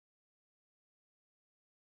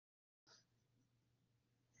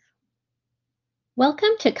Welcome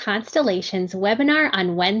to Constellation's Webinar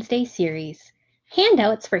on Wednesday series.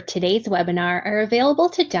 Handouts for today's webinar are available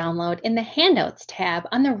to download in the Handouts tab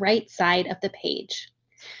on the right side of the page.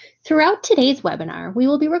 Throughout today's webinar, we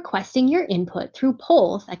will be requesting your input through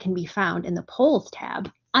polls that can be found in the Polls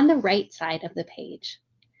tab on the right side of the page.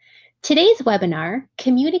 Today's webinar,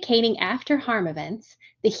 Communicating After Harm Events,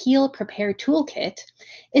 the Heal Prepare Toolkit,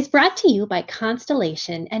 is brought to you by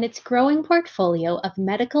Constellation and its growing portfolio of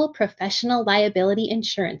medical professional liability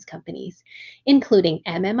insurance companies, including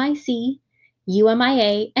MMIC,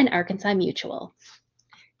 UMIA, and Arkansas Mutual.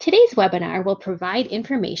 Today's webinar will provide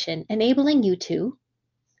information enabling you to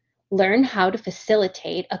learn how to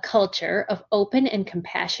facilitate a culture of open and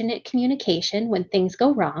compassionate communication when things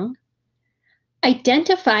go wrong,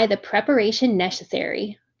 identify the preparation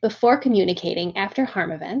necessary before communicating after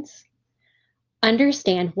harm events.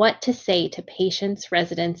 Understand what to say to patients,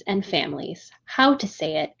 residents, and families, how to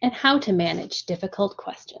say it, and how to manage difficult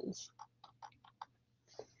questions.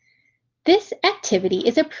 This activity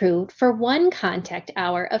is approved for 1 contact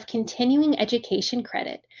hour of continuing education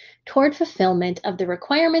credit toward fulfillment of the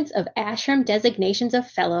requirements of ASHRM designations of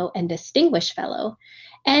Fellow and Distinguished Fellow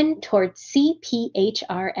and toward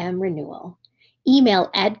CPHRM renewal. Email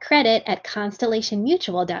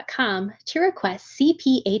edcredit@constellationmutual.com to request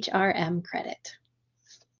CPHRM credit.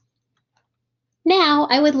 Now,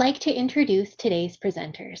 I would like to introduce today's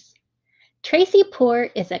presenters. Tracy Poore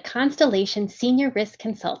is a Constellation Senior Risk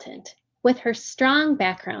Consultant. With her strong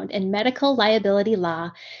background in medical liability law,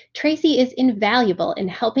 Tracy is invaluable in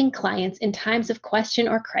helping clients in times of question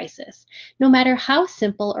or crisis, no matter how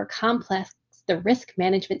simple or complex the risk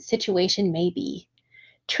management situation may be.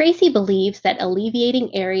 Tracy believes that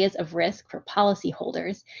alleviating areas of risk for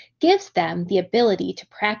policyholders gives them the ability to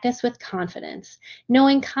practice with confidence,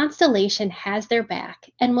 knowing Constellation has their back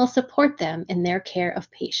and will support them in their care of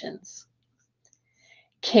patients.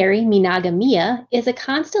 Carrie Minagamiya is a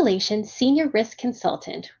Constellation Senior Risk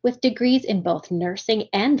Consultant with degrees in both nursing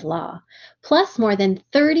and law, plus more than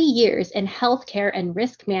 30 years in healthcare and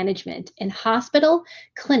risk management in hospital,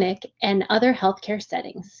 clinic, and other healthcare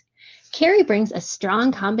settings. Carrie brings a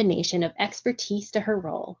strong combination of expertise to her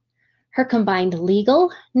role. Her combined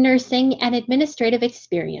legal, nursing, and administrative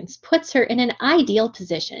experience puts her in an ideal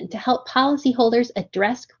position to help policyholders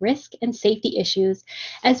address risk and safety issues,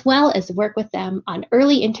 as well as work with them on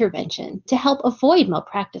early intervention to help avoid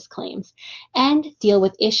malpractice claims and deal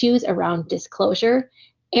with issues around disclosure,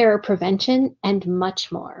 error prevention, and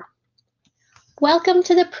much more. Welcome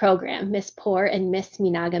to the program, Ms. Poore and Ms.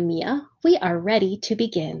 Minagamiya. We are ready to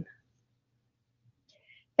begin.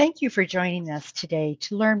 Thank you for joining us today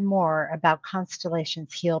to learn more about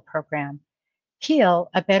Constellation's HEAL program. HEAL,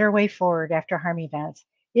 A Better Way Forward After Harm Events,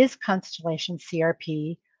 is Constellation's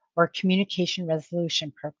CRP, or Communication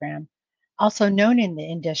Resolution Program, also known in the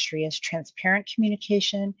industry as transparent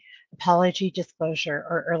communication, apology, disclosure,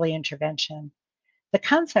 or early intervention. The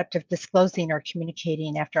concept of disclosing or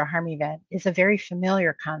communicating after a harm event is a very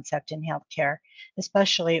familiar concept in healthcare,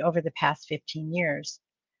 especially over the past 15 years.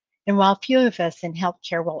 And while few of us in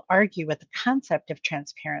healthcare will argue with the concept of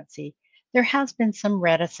transparency, there has been some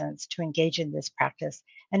reticence to engage in this practice,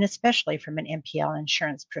 and especially from an MPL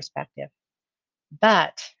insurance perspective.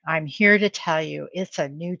 But I'm here to tell you it's a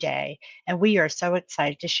new day, and we are so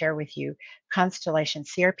excited to share with you Constellation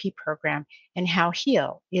CRP program and how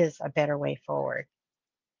HEAL is a better way forward.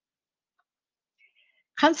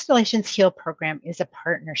 Constellation's HEAL program is a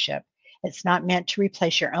partnership. It's not meant to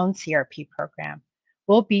replace your own CRP program.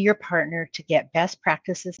 We'll be your partner to get best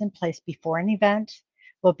practices in place before an event.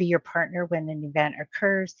 We'll be your partner when an event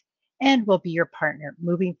occurs, and we'll be your partner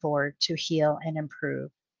moving forward to heal and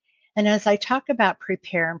improve. And as I talk about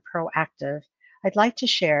prepare and proactive, I'd like to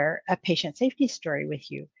share a patient safety story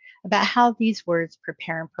with you about how these words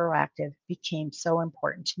prepare and proactive became so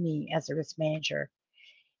important to me as a risk manager.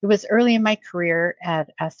 It was early in my career at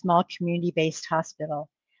a small community-based hospital,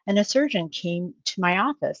 and a surgeon came to my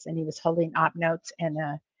office and he was holding op notes and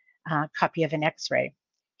a copy of an x-ray.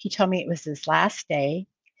 He told me it was his last day,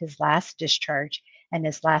 his last discharge, and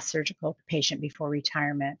his last surgical patient before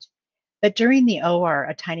retirement. But during the OR,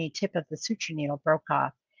 a tiny tip of the suture needle broke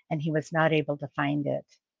off and he was not able to find it.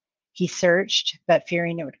 He searched, but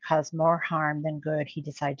fearing it would cause more harm than good, he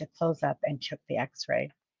decided to close up and took the x-ray.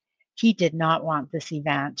 He did not want this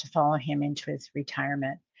event to follow him into his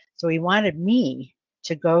retirement. So he wanted me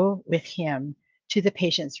to go with him to the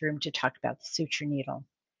patient's room to talk about the suture needle.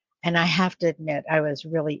 And I have to admit, I was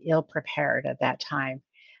really ill prepared at that time.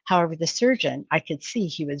 However, the surgeon, I could see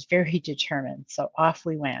he was very determined. So off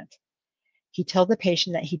we went. He told the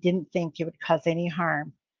patient that he didn't think it would cause any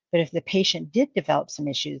harm, But if the patient did develop some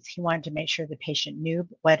issues, he wanted to make sure the patient knew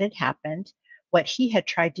what had happened, what he had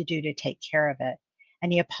tried to do to take care of it,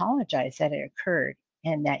 and he apologized that it occurred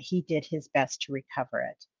and that he did his best to recover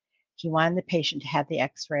it. He wanted the patient to have the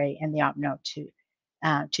x-ray and the op note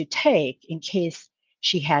to take in case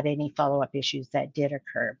she had any follow-up issues that did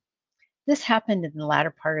occur. This happened in the latter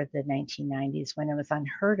part of the 1990s when it was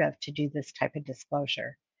unheard of to do this type of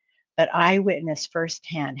disclosure. But I witnessed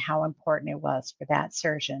firsthand how important it was for that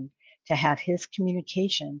surgeon to have his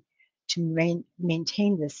communication to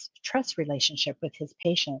maintain this trust relationship with his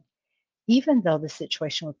patient, even though the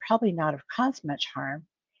situation would probably not have caused much harm,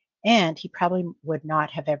 and he probably would not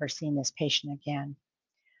have ever seen this patient again.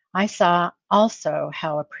 I saw also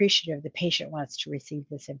how appreciative the patient was to receive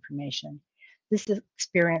this information. This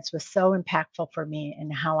experience was so impactful for me in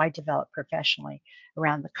how I developed professionally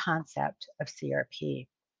around the concept of CRP.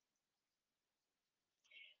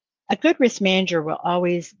 A good risk manager will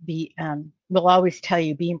always tell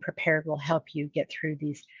you being prepared will help you get through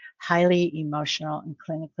these highly emotional and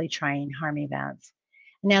clinically trying harm events.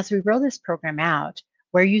 And as we roll this program out,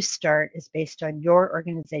 where you start is based on your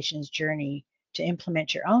organization's journey to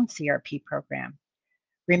implement your own CRP program.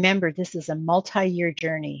 Remember, this is a multi-year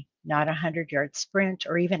journey, not a 100-yard sprint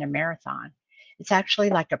or even a marathon. It's actually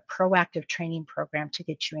like a proactive training program to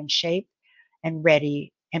get you in shape and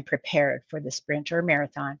ready and prepared for the sprint or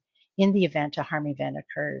marathon in the event a harm event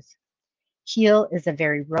occurs. HEAL is a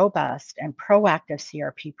very robust and proactive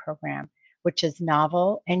CRP program, which is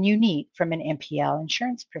novel and unique from an MPL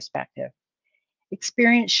insurance perspective.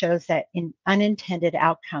 Experience shows that in unintended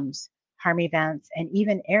outcomes, harm events, and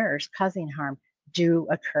even errors causing harm do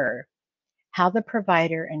occur. How the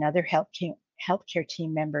provider and other healthcare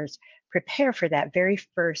team members prepare for that very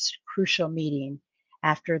first crucial meeting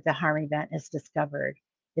after the harm event is discovered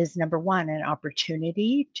is number one, an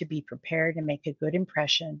opportunity to be prepared and make a good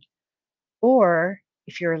impression. Or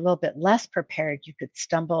if you're a little bit less prepared, you could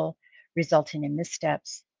stumble, resulting in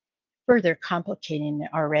missteps, further complicating an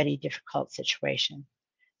already difficult situation.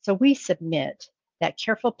 So we submit that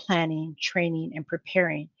careful planning, training, and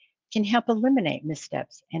preparing can help eliminate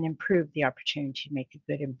missteps and improve the opportunity to make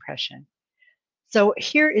a good impression. So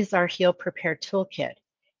here is our Heal Prepare Toolkit.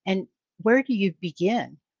 And where do you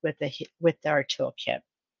begin with our toolkit?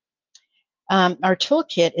 Our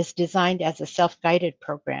toolkit is designed as a self-guided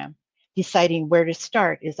program. Deciding where to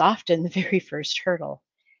start is often the very first hurdle.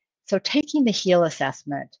 So taking the HEAL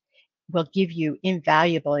assessment will give you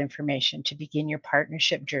invaluable information to begin your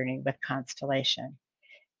partnership journey with Constellation.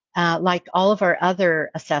 Like all of our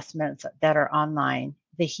other assessments that are online,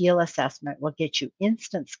 the HEAL assessment will get you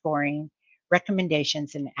instant scoring,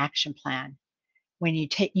 recommendations, and action plan. When you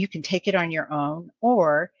can take it on your own,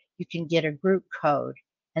 or you can get a group code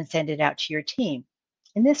and send it out to your team.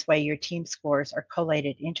 In this way, your team scores are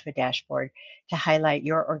collated into a dashboard to highlight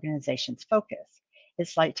your organization's focus.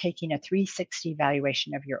 It's like taking a 360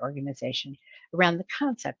 evaluation of your organization around the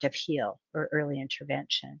concept of HEAL, or early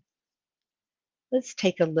intervention. Let's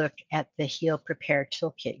take a look at the HEAL Prepare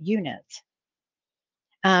Toolkit units.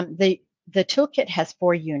 The toolkit has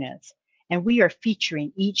 4 units, and we are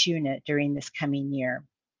featuring each unit during this coming year.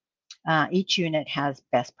 Each unit has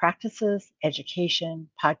best practices, education,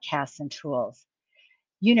 podcasts, and tools.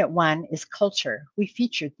 Unit 1 is culture. We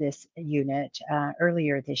featured this unit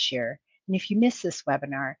earlier this year. And if you missed this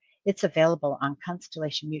webinar, it's available on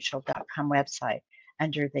constellationmutual.com website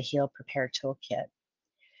under the HEAL Prepare Toolkit.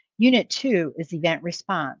 Unit 2 is event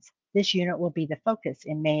response. This unit will be the focus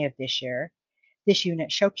in May of this year. This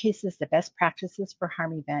unit showcases the best practices for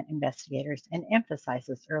harm event investigators and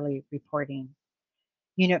emphasizes early reporting.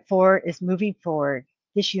 Unit 4 is moving forward.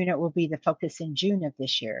 This unit will be the focus in June of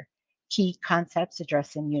this year. Key concepts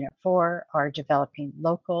addressed in Unit 4 are developing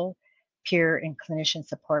local, peer, and clinician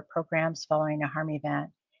support programs following a harm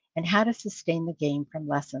event, and how to sustain the gain from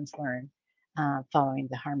lessons learned following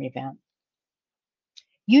the harm event.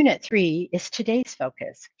 Unit 3 is today's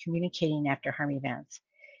focus, communicating after harm events.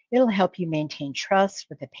 It'll help you maintain trust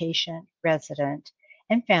with the patient, resident,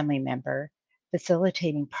 and family member,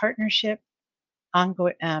 facilitating partnership,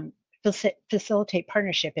 facilitate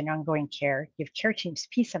partnership in ongoing care, give care teams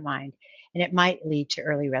peace of mind, and it might lead to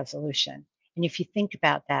early resolution. And if you think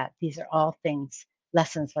about that, these are all things,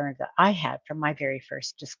 lessons learned that I had from my very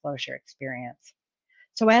first disclosure experience.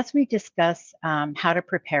 So as we discuss how to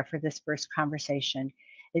prepare for this first conversation,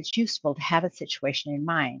 it's useful to have a situation in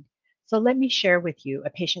mind. So let me share with you a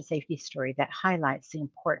patient safety story that highlights the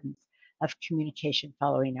importance of communication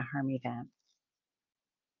following a harm event.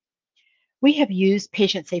 We have used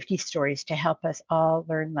patient safety stories to help us all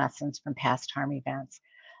learn lessons from past harm events.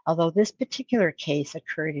 Although this particular case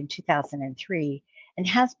occurred in 2003, and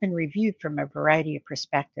has been reviewed from a variety of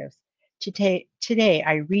perspectives. Today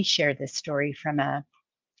I reshare this story from a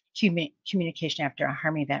communication after a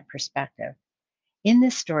harm event perspective. In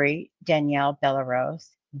this story, Danielle Bellarose,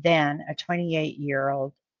 then a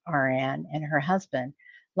 28-year-old RN, and her husband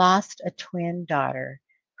lost a twin daughter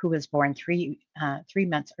who was born 3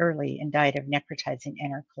 months early and died of necrotizing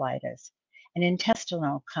enterocolitis, an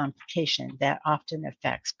intestinal complication that often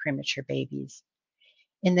affects premature babies.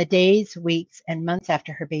 In the days, weeks, and months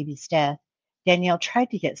after her baby's death, Danielle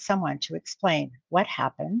tried to get someone to explain what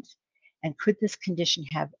happened and could this condition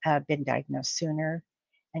have been diagnosed sooner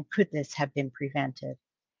and could this have been prevented.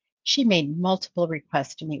 She made multiple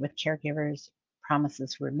requests to meet with caregivers,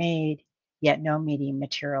 promises were made, yet no meeting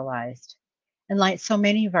materialized. And like so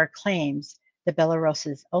many of our claims, the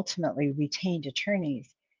Bellaroses ultimately retained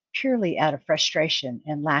attorneys purely out of frustration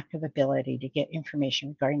and lack of ability to get information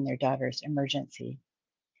regarding their daughter's emergency.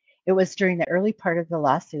 It was during the early part of the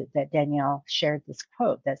lawsuit that Danielle shared this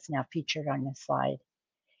quote that's now featured on this slide.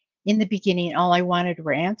 In the beginning, all I wanted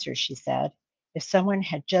were answers, she said. If someone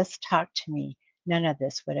had just talked to me, none of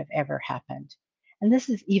this would have ever happened. And this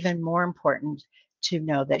is even more important to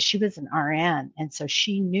know that she was an RN, and so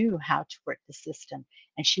she knew how to work the system,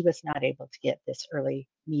 and she was not able to get this early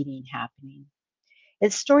meeting happening.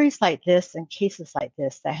 It's stories like this and cases like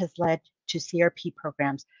this that has led to CRP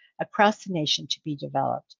programs across the nation to be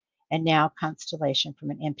developed. And now Constellation,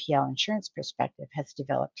 from an MPL insurance perspective, has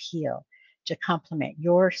developed HEAL to complement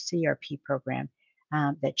your CRP program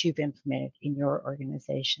that you've implemented in your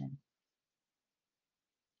organization.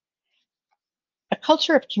 A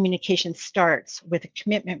culture of communication starts with a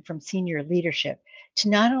commitment from senior leadership to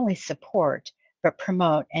not only support, but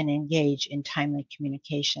promote and engage in timely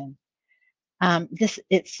communication.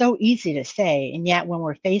 It's so easy to say, and yet when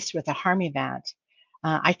we're faced with a harm event,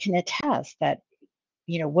 I can attest that,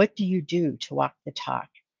 what do you do to walk the talk?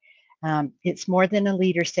 It's more than a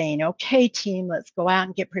leader saying, okay, team, let's go out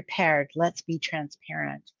and get prepared. Let's be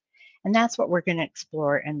transparent. And that's what we're going to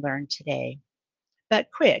explore and learn today. But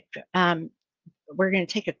we're going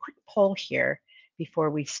to take a quick poll here before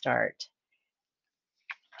we start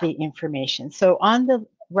the information. So on the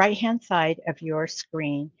right-hand side of your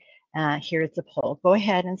screen, here's the poll. Go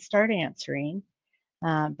ahead and start answering.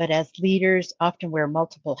 But as leaders often wear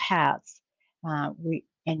multiple hats,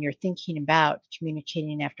 and you're thinking about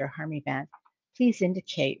communicating after a harm event, please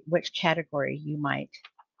indicate which category you might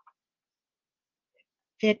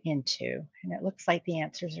fit into. And it looks like the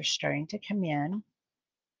answers are starting to come in.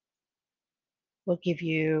 We'll give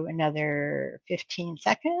you another 15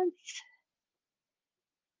 seconds.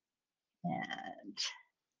 And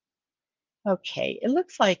okay, it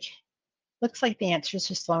looks like the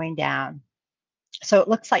answers are slowing down. So it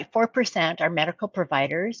looks like 4% are medical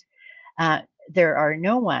providers. There are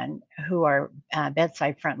no one who are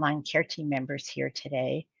bedside frontline care team members here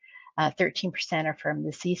today. 13% are from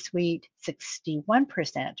the C-suite,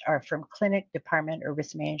 61% are from clinic, department, or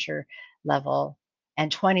risk manager level,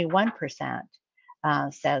 and 21%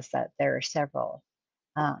 says that there are several.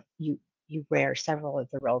 You wear several of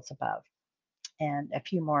the roles above, and a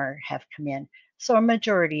few more have come in. So a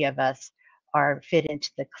majority of us are fit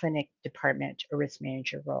into the clinic, department, or risk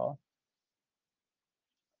manager role.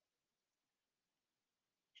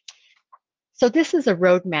 So this is a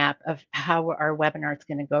roadmap of how our webinar is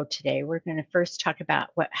going to go today. We're going to first talk about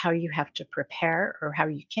how you have to prepare, or how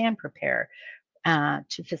you can prepare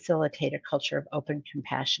to facilitate a culture of open,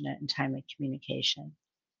 compassionate, and timely communication.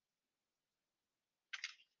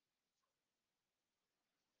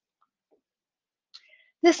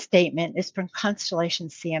 This statement is from Constellation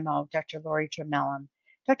CMO, Dr. Lori Dramelin.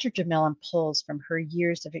 Dr. Dramelin pulls from her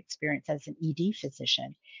years of experience as an ED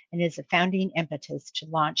physician and is a founding impetus to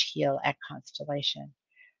launch HEAL at Constellation.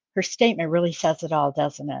 Her statement really says it all,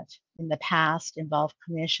 doesn't it? In the past, involved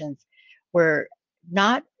clinicians were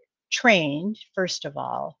not trained, first of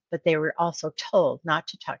all, but they were also told not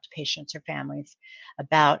to talk to patients or families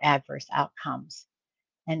about adverse outcomes.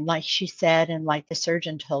 And like she said, and like the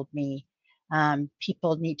surgeon told me,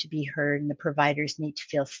 people need to be heard and the providers need to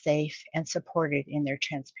feel safe and supported in their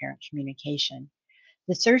transparent communication.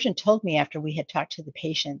 The surgeon told me after we had talked to the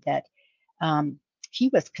patient that he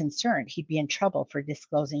was concerned he'd be in trouble for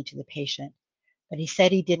disclosing to the patient, but he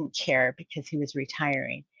said he didn't care because he was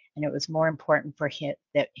retiring, and it was more important for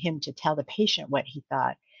him to tell the patient what he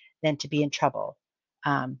thought than to be in trouble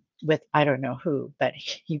with I don't know who, but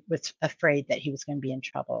he was afraid that he was going to be in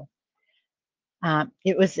trouble.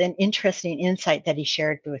 It was an interesting insight that he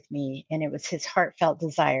shared with me, and it was his heartfelt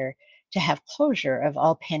desire to have closure of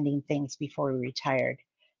all pending things before he retired.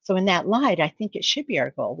 So in that light, I think it should be our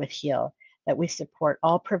goal with HEAL that we support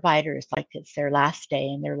all providers like it's their last day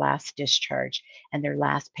and their last discharge and their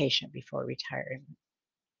last patient before retirement.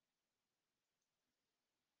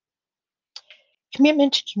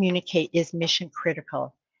 Commitment to communicate is mission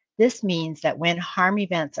critical. This means that when harm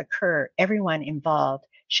events occur, everyone involved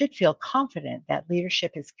should feel confident that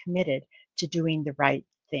leadership is committed to doing the right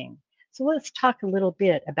thing. So let's talk a little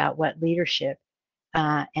bit about what leadership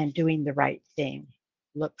and doing the right thing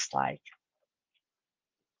looks like.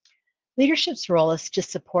 Leadership's role is to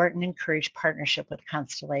support and encourage partnership with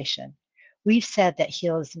Constellation. We've said that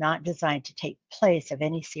HEAL is not designed to take place of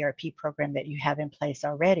any CRP program that you have in place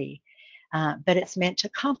already, but it's meant to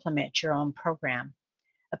complement your own program.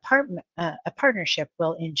 A partnership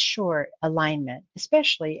will ensure alignment,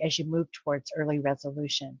 especially as you move towards early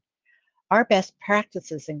resolution. Our best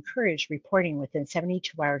practices encourage reporting within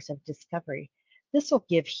 72 hours of discovery. This will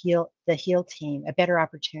give the HEAL team a better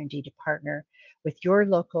opportunity to partner with your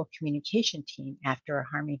local communication team after a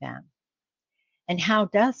harm event. And how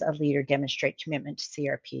does a leader demonstrate commitment to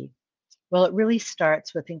CRP? Well, it really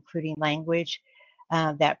starts with including language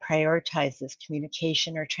that prioritizes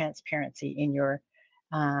communication or transparency in your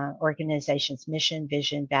organization's mission,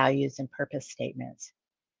 vision, values, and purpose statements.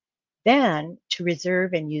 Then to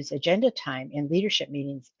reserve and use agenda time in leadership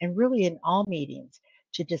meetings and really in all meetings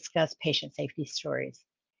to discuss patient safety stories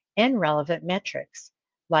and relevant metrics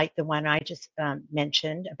like the one I just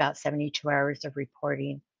mentioned about 72 hours of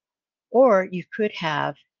reporting. Or you could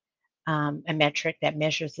have a metric that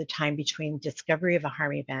measures the time between discovery of a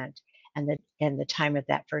harm event and the time of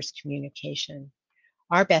that first communication.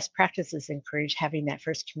 Our best practices encourage having that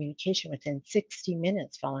first communication within 60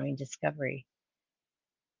 minutes following discovery.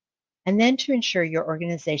 And then to ensure your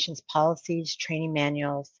organization's policies, training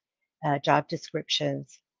manuals, job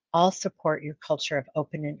descriptions all support your culture of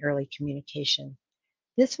open and early communication.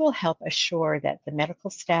 This will help assure that the medical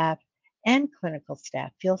staff and clinical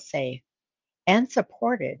staff feel safe and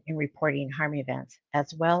supported in reporting harm events,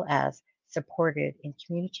 as well as supported in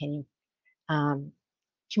communicating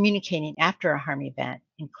after a harm event,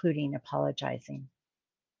 including apologizing.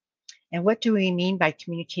 And what do we mean by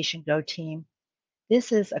Communication Go Team?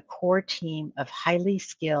 This is a core team of highly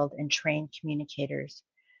skilled and trained communicators.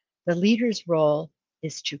 The leader's role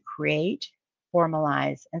is to create,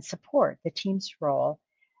 formalize, and support the team's role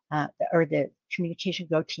or the Communication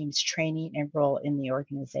Go team's training and role in the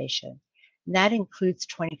organization. And that includes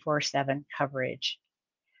 24/7 coverage.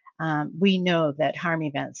 We know that harm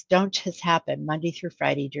events don't just happen Monday through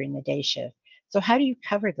Friday during the day shift. So how do you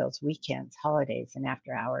cover those weekends, holidays, and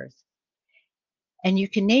after hours? And you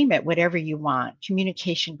can name it whatever you want.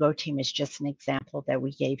 Communication Go Team is just an example that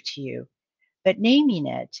we gave to you. But naming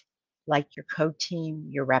it, like your code team,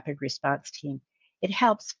 your rapid response team, it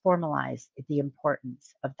helps formalize the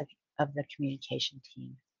importance of the communication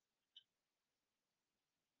team.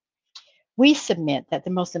 We submit that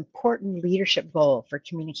the most important leadership goal for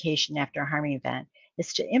communication after a harming event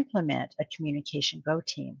is to implement a Communication Go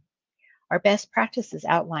team. Our best practices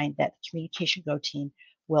outline that the Communication Go team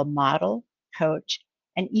will model, coach,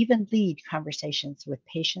 and even lead conversations with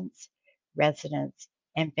patients, residents,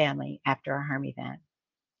 and family after a harm event.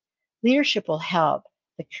 Leadership will help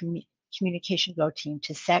the Communication Go team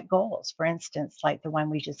to set goals, for instance, like the one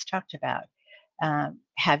we just talked about,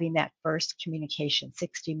 having that first communication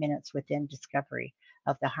 60 minutes within discovery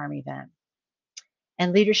of the harm event.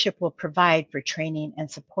 And leadership will provide for training and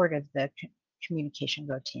support of the Communication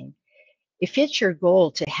Go team. If it's your goal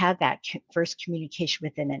to have that first communication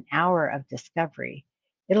within an hour of discovery,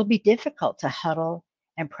 it'll be difficult to huddle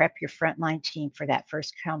and prep your frontline team for that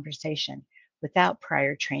first conversation without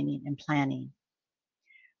prior training and planning.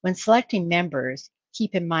 When selecting members,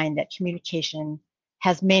 keep in mind that communication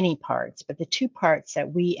has many parts, but the two parts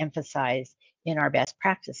that we emphasize in our best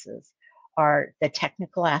practices are the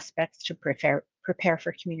technical aspects to prepare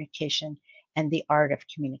for communication and the art of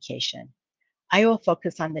communication. I will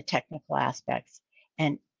focus on the technical aspects,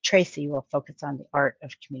 and Tracy will focus on the art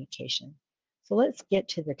of communication. So let's get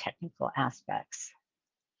to the technical aspects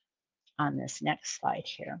on this next slide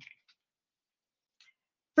here.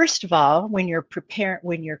 First of all, when you're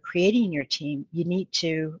creating your team, you need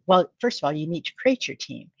to, well, first of all, you need to create your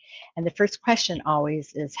team. And the first question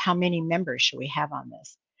always is, how many members should we have on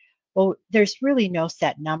this? Well, there's really no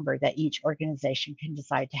set number that each organization can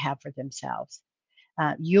decide to have for themselves.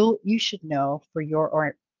 You should know for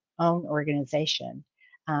your own organization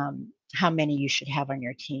how many you should have on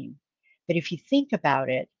your team. But if you think about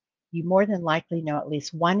it, you more than likely know at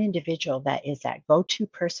least one individual that is that go-to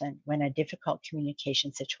person when a difficult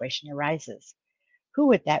communication situation arises. Who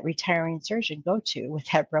would that retiring surgeon go to with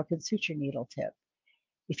that broken suture needle tip?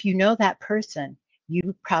 If you know that person,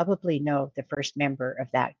 you probably know the first member of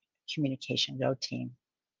that Communication Go team.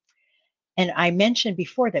 And I mentioned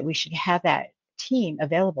before that we should have that team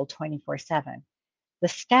available 24/7. The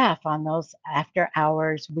staff on those after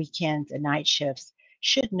hours, weekends, and night shifts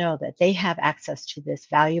should know that they have access to this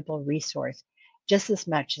valuable resource just as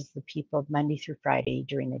much as the people Monday through Friday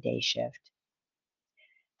during the day shift.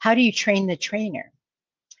 How do you train the trainer?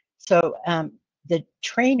 So the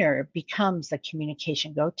trainer becomes the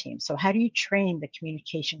Communication Go team. So how do you train the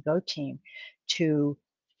Communication Go team to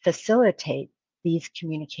facilitate these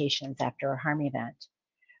communications after a harm event?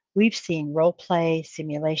 We've seen role play,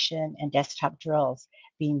 simulation, and desktop drills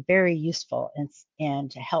being very useful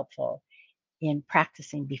and helpful in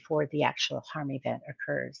practicing before the actual harm event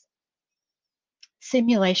occurs.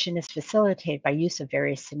 Simulation is facilitated by use of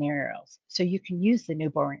various scenarios. So you can use the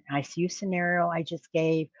newborn ICU scenario I just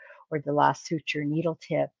gave, or the lost suture needle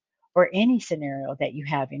tip, or any scenario that you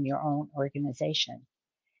have in your own organization.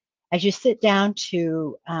 As you sit down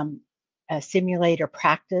to simulate or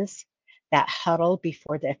practice that huddle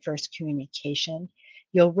before the first communication,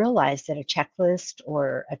 you'll realize that a checklist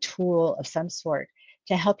or a tool of some sort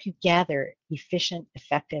to help you gather efficient,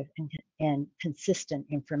 effective, and consistent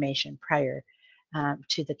information prior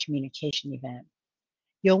to the communication event.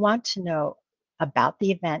 You'll want to know about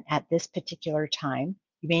the event at this particular time.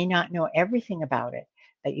 You may not know everything about it,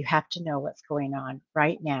 but you have to know what's going on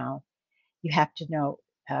right now. You have to know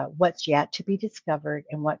what's yet to be discovered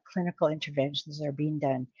and what clinical interventions are being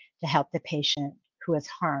done to help the patient who is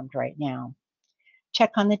harmed right now.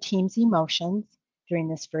 Check on the team's emotions during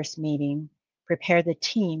this first meeting. Prepare the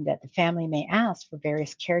team that the family may ask for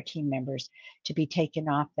various care team members to be taken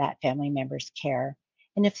off that family member's care.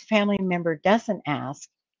 And if the family member doesn't ask,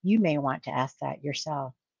 you may want to ask that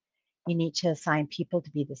yourself. You need to assign people to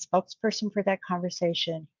be the spokesperson for that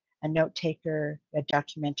conversation, a note taker, a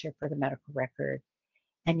documenter for the medical record,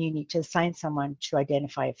 and you need to assign someone to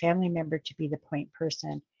identify a family member to be the point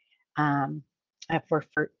person for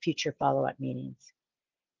future follow-up meetings.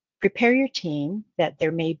 Prepare your team that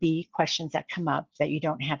there may be questions that come up that you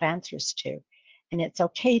don't have answers to. And it's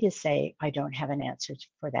okay to say, I don't have an answer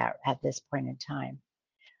for that at this point in time.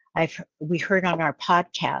 We heard on our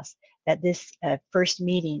podcast that this first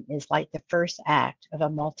meeting is like the first act of a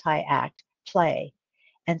multi-act play.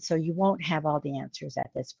 And so you won't have all the answers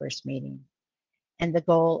at this first meeting. And the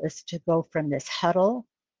goal is to go from this huddle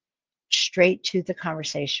straight to the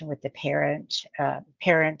conversation with the parent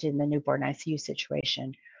in the newborn ICU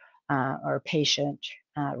situation, or patient,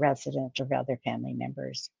 resident, or other family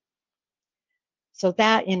members. So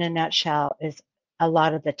that, in a nutshell, is a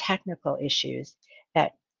lot of the technical issues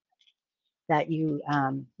that you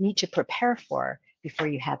need to prepare for before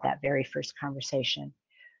you have that very first conversation.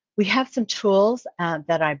 We have some tools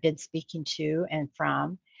that I've been speaking to and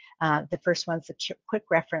from. The first one's a quick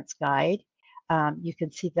reference guide. You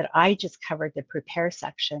can see that I just covered the prepare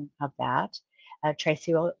section of that.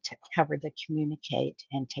 Tracy will cover the communicate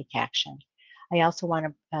and take action. I also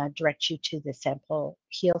want to direct you to the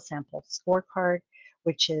HEAL sample scorecard,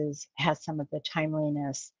 which has some of the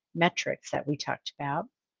timeliness metrics that we talked about.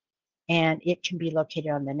 And it can be located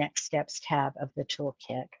on the Next Steps tab of the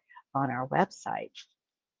Toolkit on our website.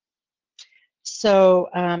 So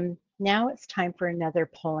now it's time for another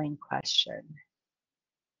polling question.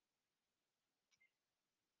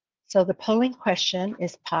 So the polling question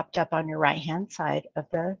is popped up on your right-hand side of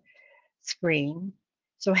the screen.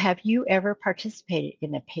 So have you ever participated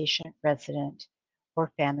in a patient, resident,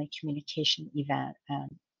 or family communication event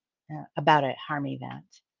about a harm event?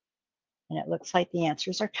 And it looks like the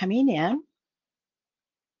answers are coming in.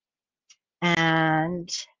 And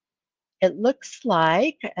it looks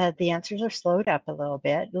like the answers are slowed up a little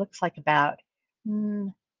bit. It looks like about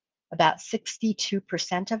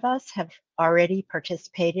 62% of us have already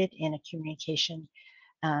participated in a communication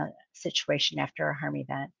situation after a harm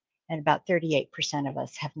event, and about 38% of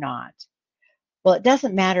us have not. Well, it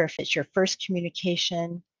doesn't matter if it's your first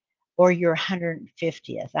communication or your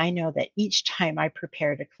 150th. I know that each time I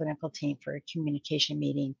prepared a clinical team for a communication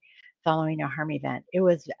meeting following a harm event, it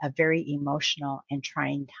was a very emotional and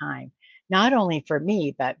trying time, not only for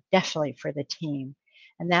me, but definitely for the team.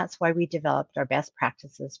 And that's why we developed our best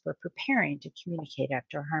practices for preparing to communicate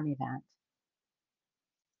after a harm event.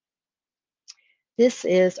 This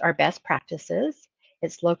is our best practices.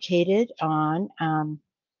 It's located on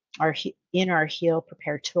in our HEAL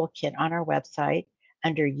Prepare Toolkit on our website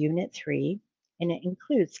under Unit 3, and it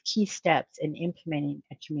includes key steps in implementing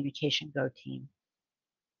a Communication Go team.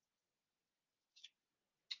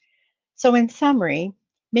 So in summary,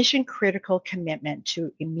 mission critical commitment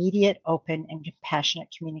to immediate, open, and compassionate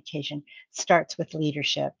communication starts with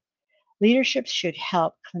leadership. Leadership should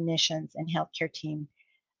help clinicians and healthcare team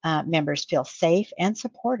members feel safe and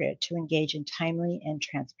supported to engage in timely and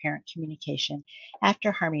transparent communication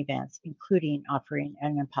after harm events, including offering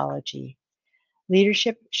an apology.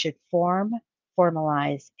 Leadership should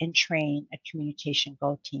formalize, and train a communication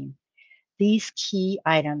goal team. These key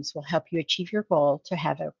items will help you achieve your goal to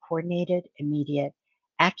have a coordinated, immediate,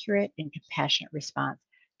 accurate, and compassionate response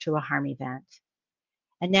to a harm event.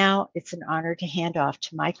 And now it's an honor to hand off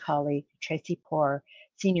to my colleague, Tracy Poor,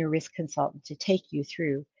 Senior Risk Consultant, to take you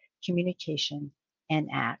through communication and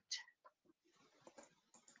ACT.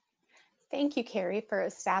 Thank you, Carrie, for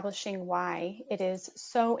establishing why it is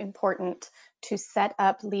so important to set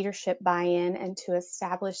up leadership buy-in and to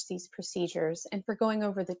establish these procedures, and for going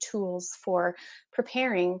over the tools for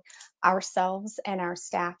preparing ourselves and our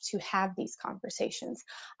staff to have these conversations.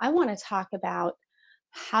 I want to talk about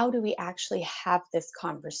how do we actually have this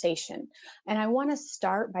conversation? And I want to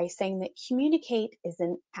start by saying that communicate is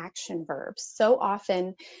an action verb. So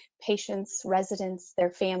often, patients, residents,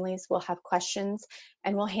 their families will have questions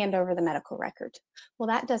and we'll hand over the medical record. Well,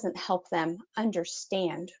 that doesn't help them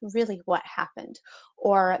understand really what happened.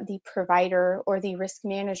 Or the provider or the risk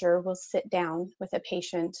manager will sit down with a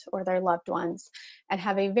patient or their loved ones and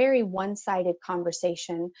have a very one-sided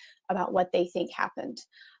conversation about what they think happened.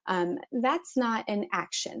 That's not an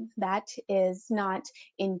action. That is not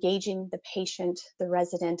engaging the patient, the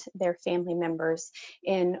resident, their family members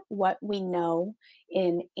in what we know,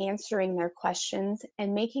 in answering their questions,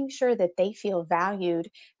 and making sure that they feel valued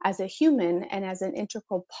as a human and as an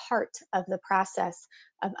integral part of the process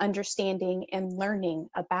of understanding and learning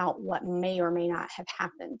about what may or may not have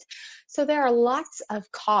happened. So there are lots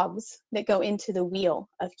of cogs that go into the wheel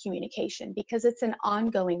of communication because it's an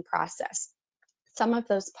ongoing process. Some of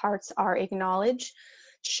those parts are acknowledge,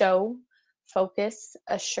 show, focus,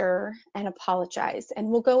 assure, and apologize. And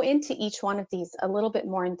we'll go into each one of these a little bit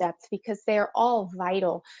more in depth because they are all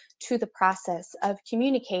vital to the process of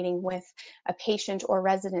communicating with a patient or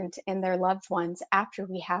resident and their loved ones after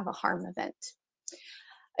we have a harm event.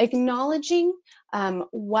 Acknowledging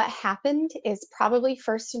what happened is probably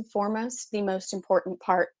first and foremost the most important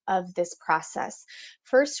part of this process.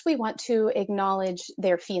 First, we want to acknowledge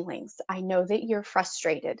their feelings. I know that you're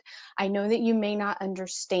frustrated. I know that you may not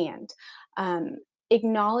understand.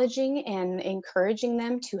 Acknowledging and encouraging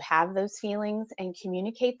them to have those feelings and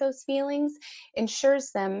communicate those feelings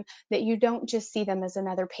ensures them that you don't just see them as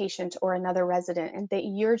another patient or another resident, and that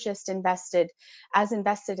you're just invested as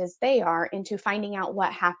they are into finding out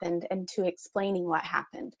what happened and to explaining what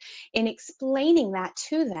happened. In explaining that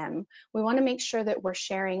to them, we want to make sure that we're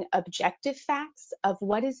sharing objective facts of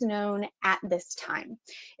what is known at this time.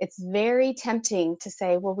 It's very tempting to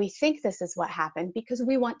say, well, we think this is what happened because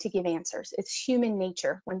we want to give answers. It's human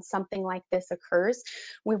nature. When something like this occurs,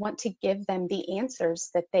 we want to give them the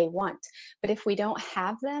answers that they want. But if we don't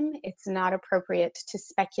have them, it's not appropriate to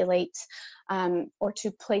speculate or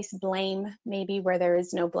to place blame maybe where there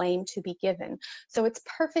is no blame to be given. So it's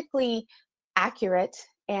perfectly accurate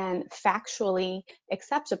and factually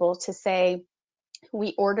acceptable to say,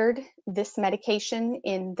 we ordered this medication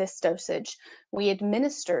in this dosage. We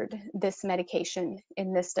administered this medication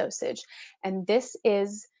in this dosage. And this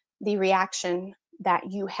is the reaction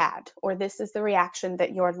that you had, or this is the reaction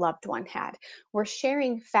that your loved one had. We're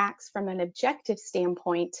sharing facts from an objective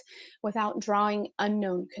standpoint without drawing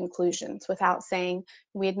unknown conclusions, without saying,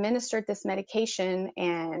 we administered this medication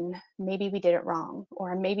and maybe we did it wrong,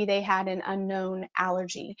 or maybe they had an unknown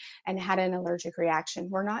allergy and had an allergic reaction.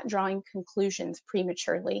 We're not drawing conclusions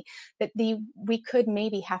prematurely that we could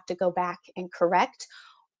maybe have to go back and correct,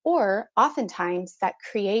 or oftentimes that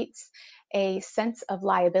creates a sense of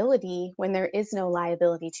liability when there is no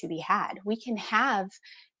liability to be had. We can have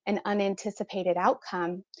an unanticipated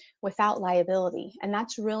outcome without liability, and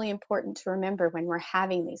that's really important to remember when we're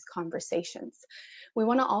having these conversations. We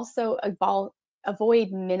want to also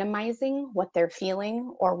avoid minimizing what they're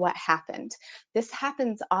feeling or what happened. This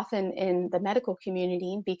happens often in the medical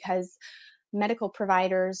community because medical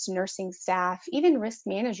providers, nursing staff, even risk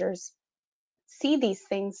managers see these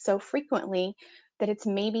things so frequently that it's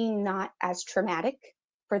maybe not as traumatic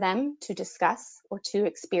for them to discuss or to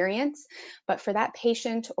experience, but for that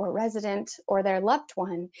patient or resident or their loved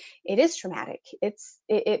one, it is traumatic.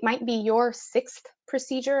 It might be your sixth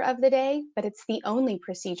procedure of the day, but it's the only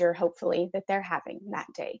procedure, hopefully, that they're having that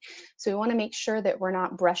day. So we want to make sure that we're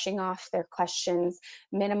not brushing off their questions,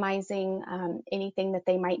 minimizing anything that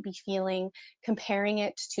they might be feeling, comparing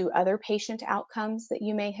it to other patient outcomes that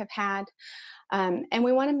you may have had. And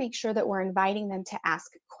we want to make sure that we're inviting them to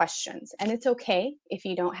ask questions. And it's okay if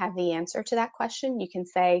you don't have the answer to that question. You can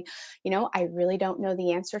say, I really don't know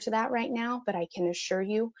the answer to that right now, but I can assure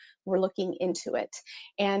you we're looking into it.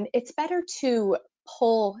 And it's better to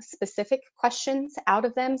pull specific questions out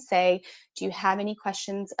of them. Say, do you have any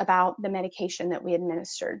questions about the medication that we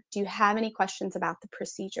administered? Do you have any questions about the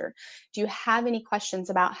procedure? Do you have any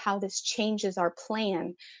questions about how this changes our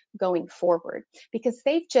plan going forward? Because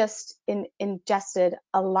they've just ingested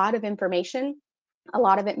a lot of information. A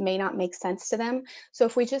lot of it may not make sense to them. So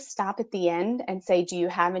if we just stop at the end and say, do you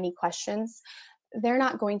have any questions? They're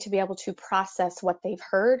not going to be able to process what they've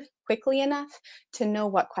heard quickly enough to know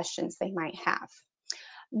what questions they might have.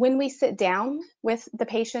 When we sit down with the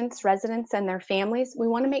patients, residents, and their families, we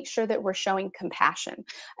want to make sure that we're showing compassion.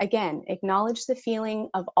 Again, acknowledge the feeling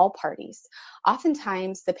of all parties.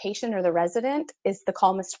 Oftentimes, the patient or the resident is the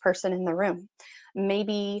calmest person in the room.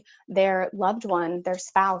 Maybe their loved one, their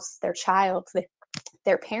spouse, their child,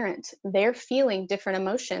 their parent, they're feeling different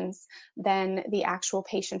emotions than the actual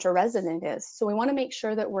patient or resident is. So we want to make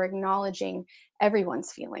sure that we're acknowledging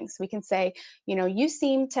everyone's feelings. We can say, you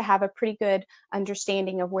seem to have a pretty good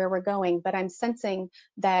understanding of where we're going, but I'm sensing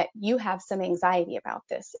that you have some anxiety about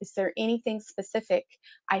this. Is there anything specific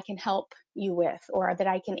I can help you with, or that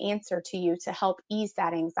I can answer to you to help ease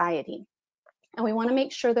that anxiety? And we want to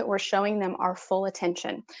make sure that we're showing them our full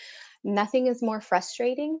attention. Nothing is more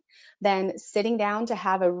frustrating than sitting down to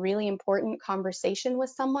have a really important conversation with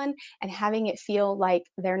someone and having it feel like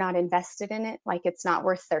they're not invested in it, like it's not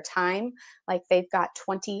worth their time, like they've got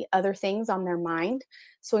 20 other things on their mind.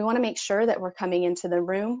 So we want to make sure that we're coming into the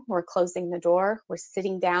room, we're closing the door, we're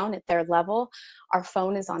sitting down at their level, our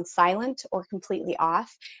phone is on silent or completely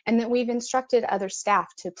off, and that we've instructed other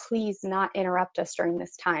staff to please not interrupt us during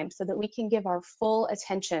this time so that we can give our full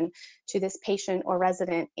attention to this patient or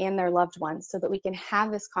resident and their loved ones, so that we can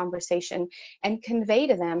have this conversation and convey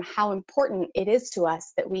to them how important it is to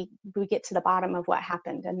us that we get to the bottom of what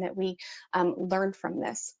happened and that we learn from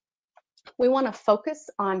this. We want to focus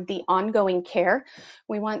on the ongoing care.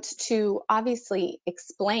 We want to obviously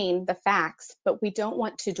explain the facts, but we don't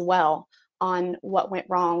want to dwell on what went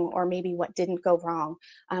wrong or maybe what didn't go wrong.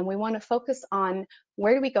 We want to focus on,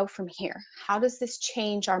 where do we go from here? How does this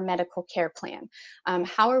change our medical care plan?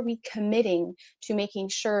 How are we committing to making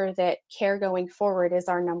sure that care going forward is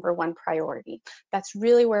our number one priority? That's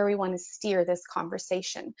really where we want to steer this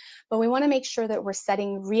conversation. But we want to make sure that we're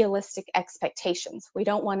setting realistic expectations. We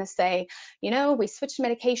don't want to say, we switched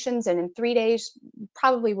medications and in 3 days,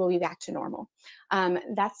 probably we'll be back to normal.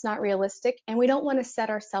 That's not realistic. And we don't want to set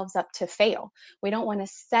ourselves up to fail. We don't want to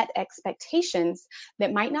set expectations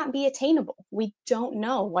that might not be attainable. We don't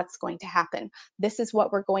know what's going to happen. This is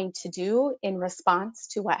what we're going to do in response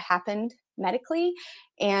to what happened medically,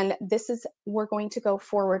 and we're going to go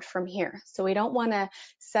forward from here. So we don't want to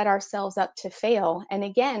set ourselves up to fail. And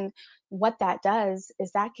again, what that does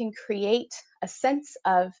is that can create a sense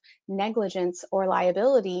of negligence or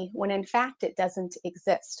liability when in fact it doesn't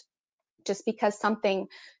exist. Just because something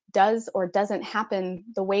does or doesn't happen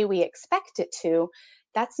the way we expect it to,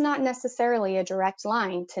 that's not necessarily a direct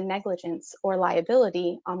line to negligence or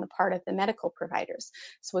liability on the part of the medical providers.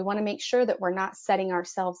 So we want to make sure that we're not setting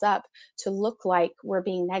ourselves up to look like we're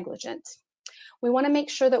being negligent. We want to make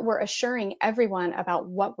sure that we're assuring everyone about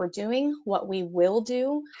what we're doing, what we will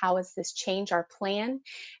do, how does this change our plan,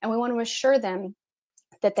 and we want to assure them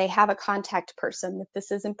that they have a contact person, that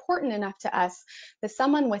this is important enough to us, that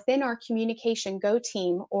someone within our communication go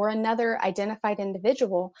team or another identified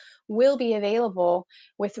individual will be available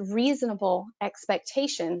with reasonable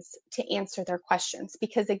expectations to answer their questions.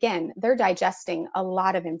 Because again, they're digesting a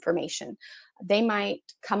lot of information. They might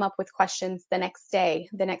come up with questions the next day,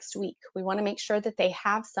 the next week. We want to make sure that they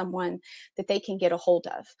have someone that they can get a hold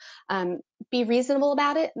of. Be reasonable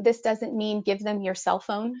about it. This doesn't mean give them your cell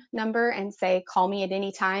phone number and say, call me at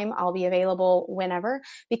any time, I'll be available whenever,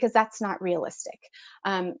 because that's not realistic.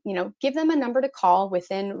 Give them a number to call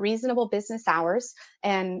within reasonable business hours,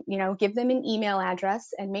 and give them an email address,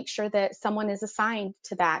 and make sure that someone is assigned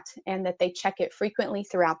to that and that they check it frequently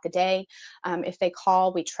throughout the day. If they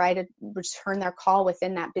call, we try to return their call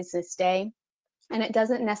within that business day. And it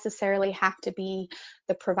doesn't necessarily have to be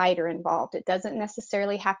the provider involved. It doesn't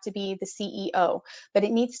necessarily have to be the CEO, but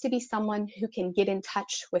it needs to be someone who can get in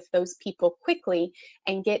touch with those people quickly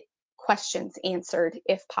and get questions answered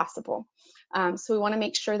if possible. So we want to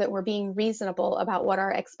make sure that we're being reasonable about what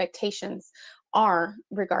our expectations are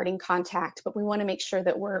regarding contact, but we want to make sure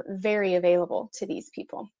that we're very available to these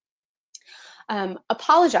people.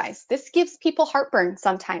 Apologize. This gives people heartburn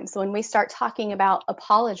sometimes when we start talking about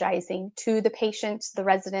apologizing to the patient, the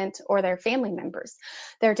resident, or their family members.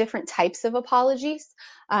 There are different types of apologies.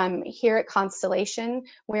 Here at Constellation,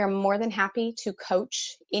 we are more than happy to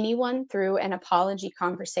coach anyone through an apology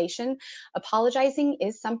conversation. Apologizing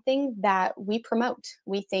is something that we promote.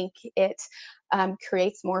 We think it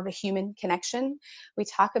creates more of a human connection. We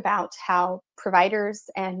talk about how providers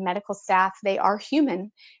and medical staff, they are human,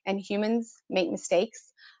 and humans make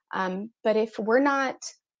mistakes. But if we're not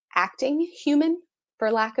acting human,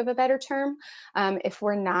 for lack of a better term, if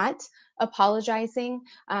we're not apologizing,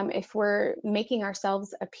 if we're making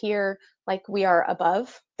ourselves appear like we are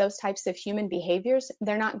above those types of human behaviors,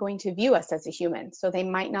 they're not going to view us as a human. So they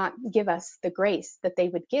might not give us the grace that they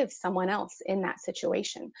would give someone else in that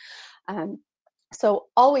situation. So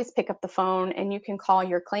always pick up the phone, and you can call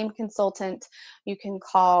your claim consultant, you can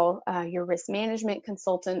call your risk management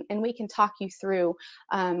consultant, and we can talk you through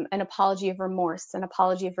an apology of remorse, an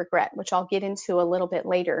apology of regret, which I'll get into a little bit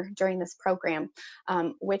later during this program,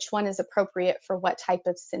 which one is appropriate for what type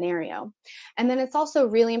of scenario. And then it's also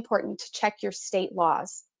really important to check your state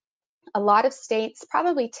laws. A lot of states,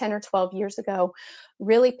 probably 10 or 12 years ago,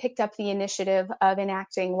 really picked up the initiative of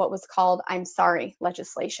enacting what was called I'm sorry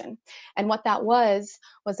legislation. And what that was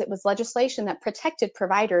it was legislation that protected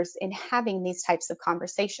providers in having these types of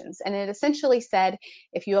conversations. And it essentially said,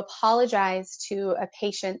 if you apologize to a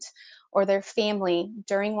patient or their family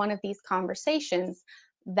during one of these conversations,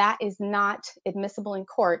 that is not admissible in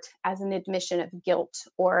court as an admission of guilt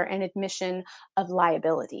or an admission of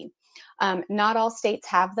liability. Not all states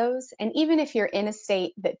have those. And even if you're in a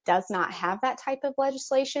state that does not have that type of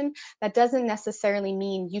legislation, that doesn't necessarily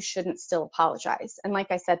mean you shouldn't still apologize. And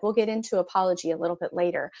like I said, we'll get into apology a little bit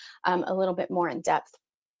later, a little bit more in depth.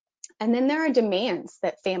 And then there are demands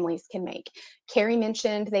that families can make. Carrie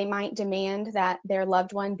mentioned they might demand that their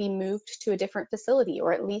loved one be moved to a different facility,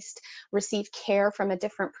 or at least receive care from a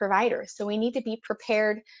different provider. So we need to be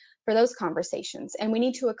prepared for those conversations, and we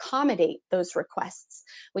need to accommodate those requests.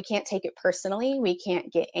 We can't take it personally. We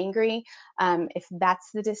can't get angry. If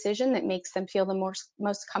that's the decision that makes them feel the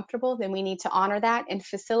most comfortable, then we need to honor that and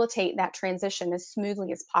facilitate that transition as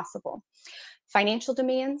smoothly as possible. Financial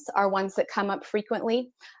demands are ones that come up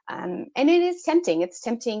frequently, and it is tempting. It's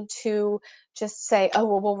tempting to just say, oh,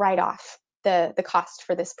 well, we'll write off the cost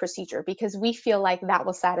for this procedure because we feel like that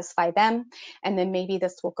will satisfy them, and then maybe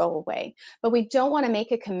this will go away. But we don't want to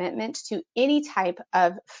make a commitment to any type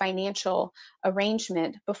of financial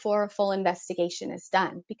arrangement before a full investigation is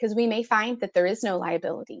done, because we may find that there is no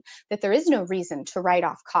liability, that there is no reason to write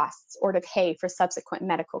off costs or to pay for subsequent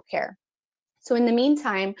medical care. So in the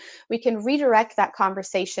meantime, we can redirect that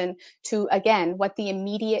conversation to, again, what the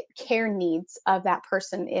immediate care needs of that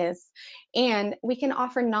person is. And we can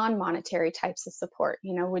offer non-monetary types of support.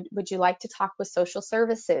 You know, would you like to talk with social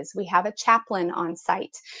services? We have a chaplain on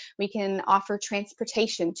site. We can offer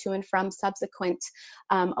transportation to and from subsequent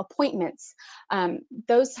appointments.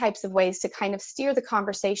 Those types of ways to kind of steer the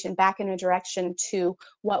conversation back in a direction to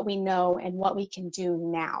what we know and what we can do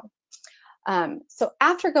now. So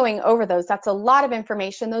after going over those, that's a lot of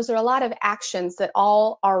information. Those are a lot of actions that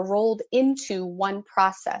all are rolled into one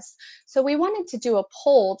process. So we wanted to do a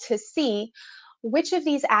poll to see which of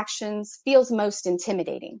these actions feels most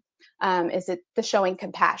intimidating. Is it the showing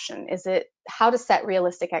compassion? Is it how to set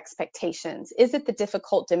realistic expectations? Is it the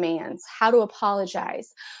difficult demands? How to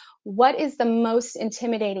apologize? What is the most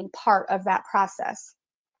intimidating part of that process?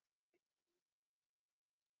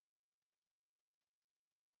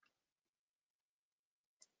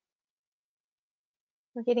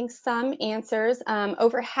 We're getting some answers.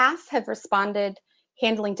 Over half have responded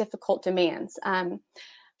handling difficult demands.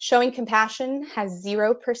 Showing compassion has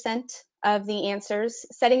 0% of the answers.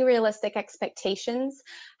 Setting realistic expectations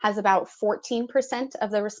has about 14%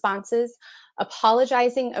 of the responses.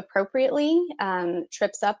 Apologizing appropriately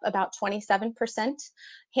trips up about 27%.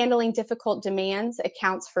 Handling difficult demands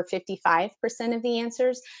accounts for 55% of the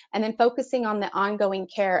answers. And then focusing on the ongoing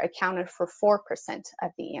care accounted for 4%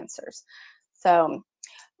 of the answers. So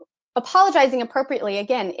apologizing appropriately,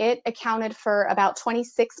 again, it accounted for about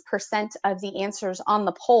 26% of the answers on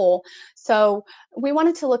the poll. So we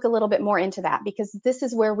wanted to look a little bit more into that because this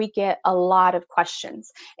is where we get a lot of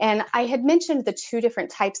questions. And I had mentioned the two different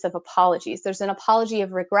types of apologies. There's an apology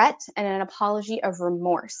of regret and an apology of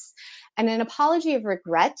remorse. And an apology of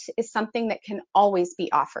regret is something that can always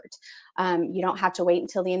be offered. You don't have to wait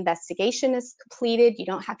until the investigation is completed. You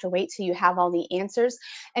don't have to wait till you have all the answers.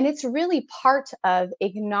 And it's really part of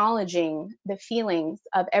acknowledging the feelings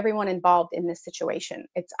of everyone involved in this situation.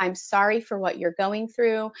 It's, I'm sorry for what you're going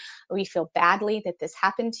through. We feel badly that this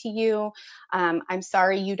happened to you. I'm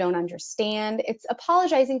sorry you don't understand. It's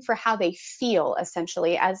apologizing for how they feel,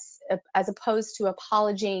 essentially, as opposed to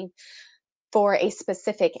apologizing for a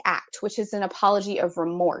specific act, which is an apology of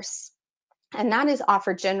remorse. And that is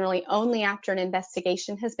offered generally only after an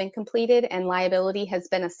investigation has been completed and liability has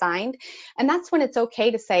been assigned. And that's when it's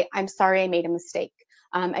okay to say, I'm sorry I made a mistake.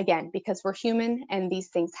 Again, because we're human and these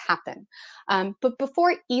things happen. But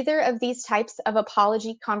before either of these types of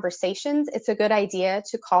apology conversations, it's a good idea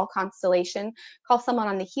to call Constellation, call someone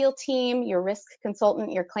on the HEAL team, your risk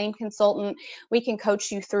consultant, your claim consultant. We can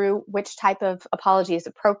coach you through which type of apology is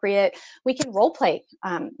appropriate. We can role play.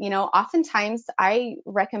 Oftentimes I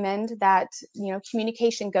recommend that,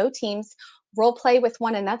 communication go teams role play with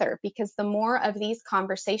one another, because the more of these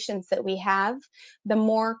conversations that we have, the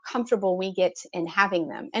more comfortable we get in having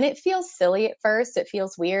them. And it feels silly at first, it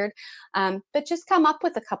feels weird, but just come up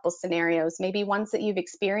with a couple scenarios, maybe ones that you've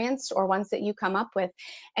experienced or ones that you come up with,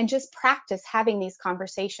 and just practice having these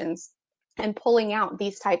conversations and pulling out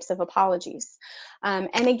these types of apologies.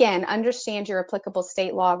 And again, understand your applicable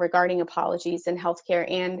state law regarding apologies in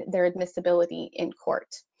healthcare and their admissibility in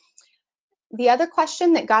court. The other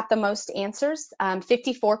question that got the most answers,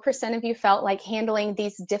 54% of you felt like handling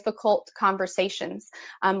these difficult conversations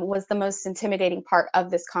was the most intimidating part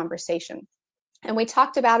of this conversation. And we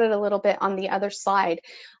talked about it a little bit on the other slide,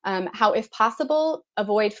 how if possible,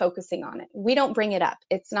 avoid focusing on it. We don't bring it up.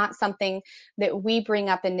 It's not something that we bring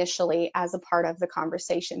up initially as a part of the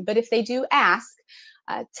conversation. But if they do ask,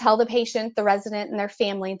 tell the patient, the resident, and their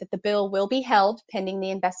family that the bill will be held pending the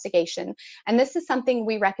investigation. And this is something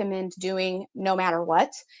we recommend doing no matter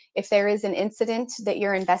what. If there is an incident that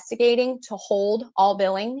you're investigating, to hold all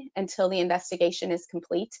billing until the investigation is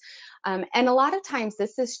complete. And a lot of times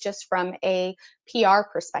this is just from a PR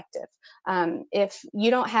perspective. If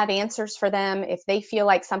you don't have answers for them, if they feel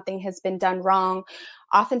like something has been done wrong,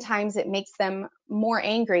 oftentimes it makes them more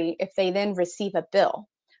angry if they then receive a bill.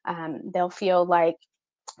 They'll feel like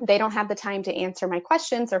they don't have the time to answer my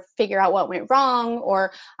questions or figure out what went wrong,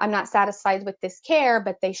 or I'm not satisfied with this care,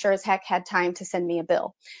 but they sure as heck had time to send me a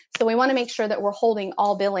bill. So we want to make sure that we're holding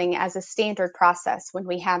all billing as a standard process when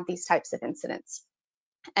we have these types of incidents.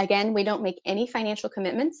 Again, we don't make any financial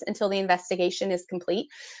commitments until the investigation is complete.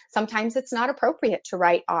 Sometimes it's not appropriate to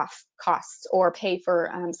write off costs or pay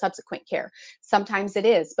for subsequent care. Sometimes it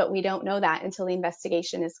is, but we don't know that until the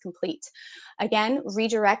investigation is complete. Again,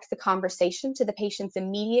 redirect the conversation to the patient's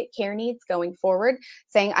immediate care needs going forward,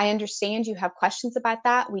 saying, I understand you have questions about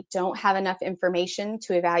that. We don't have enough information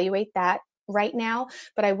to evaluate that right now,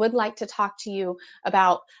 but I would like to talk to you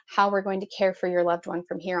about how we're going to care for your loved one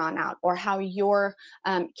from here on out, or how your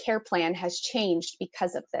care plan has changed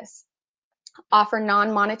because of this. Offer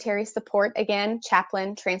non-monetary support, again,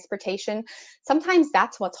 chaplain, transportation. Sometimes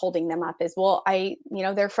that's what's holding them up is, well,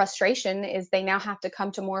 their frustration is they now have to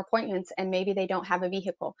come to more appointments and maybe they don't have a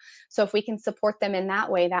vehicle. So if we can support them in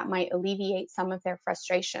that way, that might alleviate some of their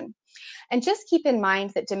frustration. And just keep in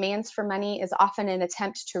mind that demands for money is often an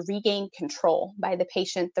attempt to regain control by the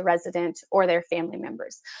patient, the resident, or their family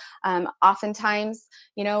members. Oftentimes,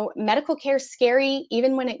 medical care is scary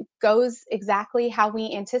even when it goes exactly how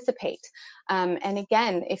we anticipate. And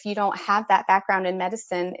again, if you don't have that background in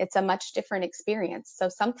medicine, it's a much different experience. So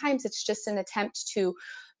sometimes it's just an attempt to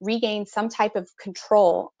regain some type of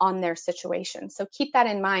control on their situation. So keep that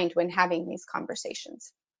in mind when having these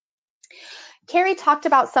conversations. Carrie talked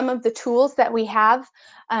about some of the tools that we have.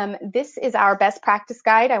 This is our best practice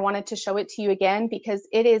guide. I wanted to show it to you again because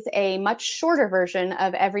it is a much shorter version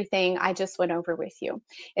of everything I just went over with you.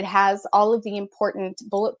 It has all of the important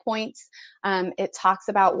bullet points. It talks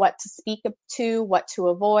about what to speak to, what to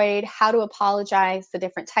avoid, how to apologize, the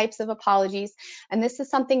different types of apologies. And this is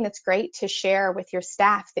something that's great to share with your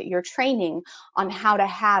staff that you're training on how to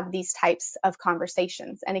have these types of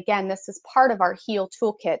conversations. And again, this is part of our HEAL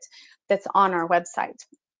toolkit that's on our website.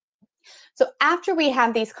 So after we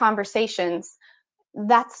have these conversations,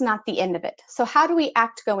 that's not the end of it. So how do we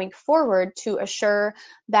act going forward to assure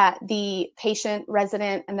that the patient,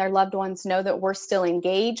 resident, and their loved ones know that we're still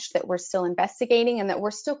engaged, that we're still investigating, and that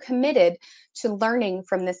we're still committed to learning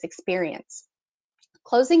from this experience?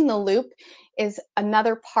 Closing the loop is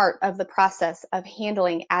another part of the process of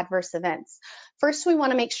handling adverse events. First, we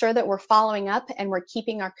want to make sure that we're following up and we're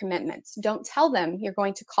keeping our commitments. Don't tell them you're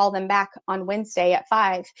going to call them back on Wednesday at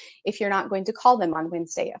 5 if you're not going to call them on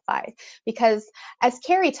Wednesday at 5. Because as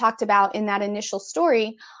Carrie talked about in that initial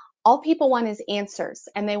story, all people want is answers,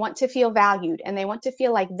 and they want to feel valued, and they want to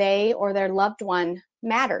feel like they or their loved one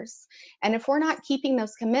matters. And if we're not keeping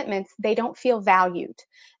those commitments, they don't feel valued.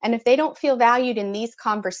 And if they don't feel valued in these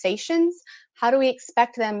conversations, how do we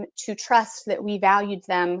expect them to trust that we valued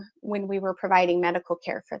them when we were providing medical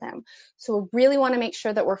care for them? So we really want to make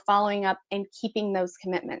sure that we're following up and keeping those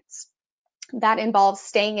commitments. That involves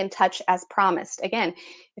staying in touch as promised. Again,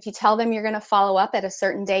 if you tell them you're going to follow up at a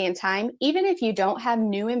certain day and time, even if you don't have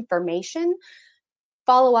new information,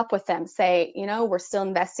 follow up with them. Say, we're still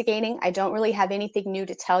investigating. I don't really have anything new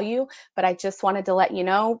to tell you, but I just wanted to let you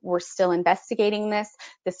know we're still investigating this.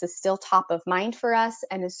 This is still top of mind for us.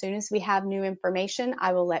 And as soon as we have new information,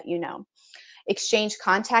 I will let you know. Exchange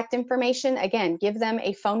contact information. Again, give them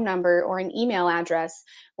a phone number or an email address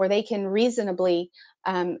where they can reasonably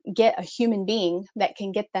get a human being that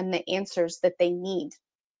can get them the answers that they need.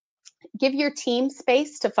 Give your team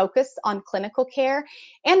space to focus on clinical care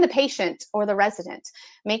and the patient or the resident.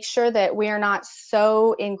 Make sure that we are not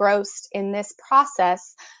so engrossed in this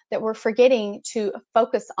process that we're forgetting to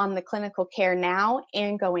focus on the clinical care now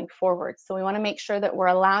and going forward. So we want to make sure that we're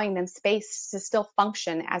allowing them space to still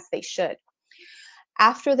function as they should.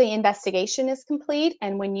 After the investigation is complete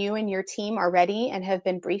and when you and your team are ready and have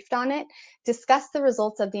been briefed on it, discuss the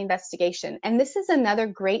results of the investigation. And this is another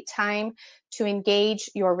great time to engage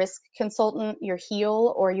your risk consultant, your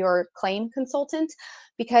HEAL, or your claim consultant,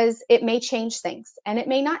 because it may change things and it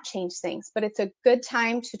may not change things, but it's a good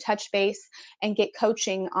time to touch base and get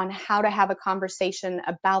coaching on how to have a conversation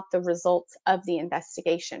about the results of the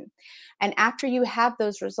investigation. And after you have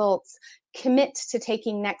those results, commit to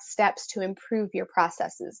taking next steps to improve your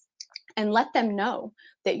processes and let them know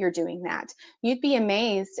that you're doing that. You'd be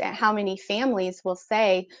amazed at how many families will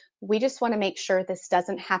say, we just want to make sure this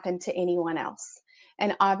doesn't happen to anyone else.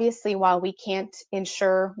 And obviously, while we can't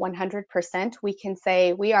ensure 100%, we can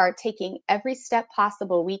say we are taking every step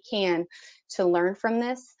possible we can to learn from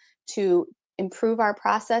this, to improve our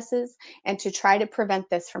processes, and to try to prevent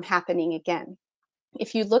this from happening again.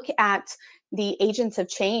 If you look at the agents of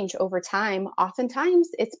change over time, oftentimes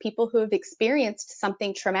it's people who have experienced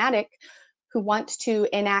something traumatic who want to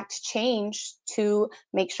enact change to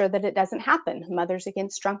make sure that it doesn't happen. Mothers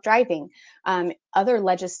Against Drunk Driving, other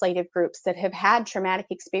legislative groups that have had traumatic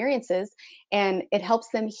experiences, and it helps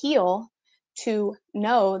them heal to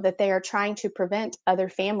know that they are trying to prevent other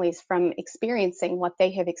families from experiencing what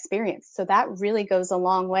they have experienced. So that really goes a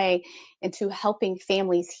long way into helping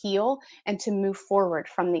families heal and to move forward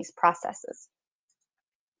from these processes.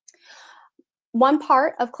 One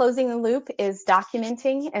part of closing the loop is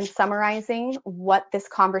documenting and summarizing what this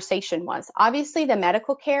conversation was. Obviously, the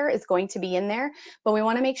medical care is going to be in there, but we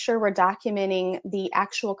want to make sure we're documenting the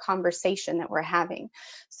actual conversation that we're having.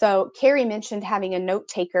 So Carrie mentioned having a note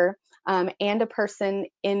taker and a person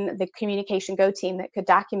in the Communication Go team that could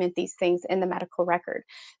document these things in the medical record.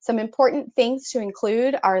 Some important things to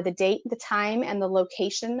include are the date, the time, and the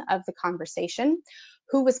location of the conversation.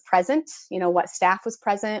 Who was present, what staff was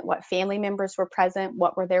present, what family members were present,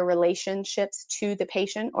 what were their relationships to the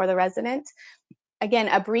patient or the resident. Again,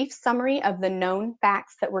 a brief summary of the known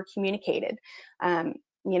facts that were communicated.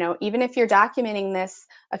 Even if you're documenting this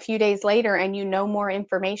a few days later and you know more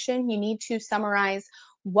information, you need to summarize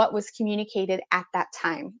what was communicated at that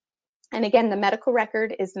time. And again, the medical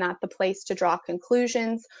record is not the place to draw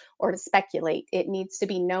conclusions or to speculate. It needs to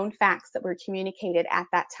be known facts that were communicated at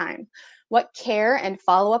that time. What care and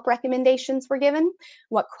follow-up recommendations were given,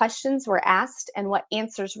 what questions were asked, and what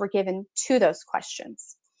answers were given to those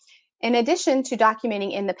questions. In addition to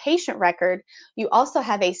documenting in the patient record, you also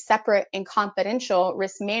have a separate and confidential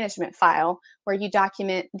risk management file where you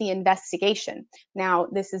document the investigation. Now,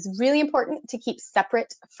 this is really important to keep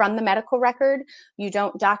separate from the medical record. You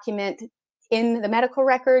don't document in the medical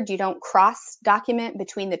record, you don't cross-document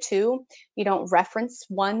between the two, you don't reference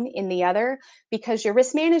one in the other, because your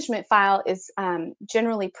risk management file is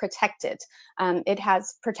generally protected. It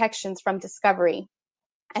has protections from discovery.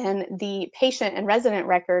 And the patient and resident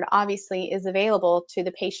record obviously is available to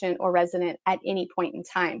the patient or resident at any point in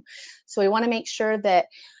time. So we want to make sure that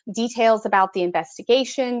details about the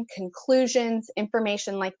investigation, conclusions,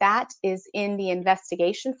 information like that is in the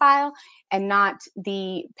investigation file and not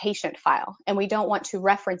the patient file. And we don't want to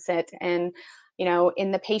reference it and,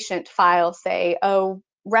 in the patient file say, oh,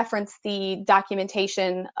 reference the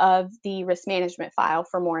documentation of the risk management file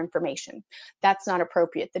for more information. That's not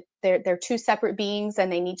appropriate. They're two separate beings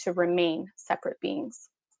and they need to remain separate beings.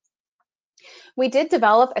 We did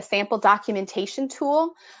develop a sample documentation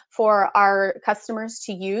tool for our customers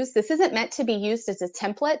to use. This isn't meant to be used as a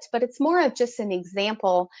template, but it's more of just an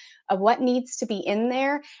example of what needs to be in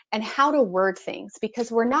there and how to word things,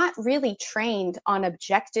 because we're not really trained on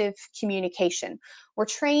objective communication. We're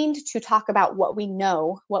trained to talk about what we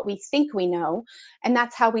know, what we think we know, and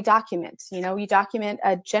that's how we document. You know, you document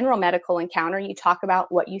a general medical encounter, you talk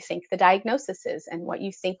about what you think the diagnosis is and what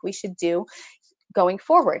you think we should do going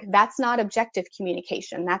forward. That's not objective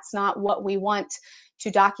communication. That's not what we want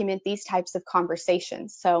to document these types of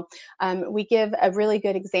conversations. So we give a really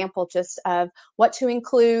good example just of what to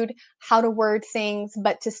include, how to word things,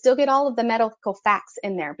 but to still get all of the medical facts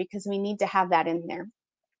in there, because we need to have that in there.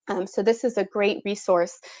 So this is a great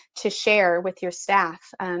resource to share with your staff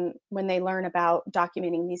when they learn about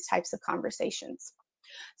documenting these types of conversations.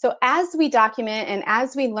 So as we document and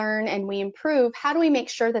as we learn and we improve, how do we make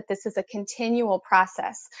sure that this is a continual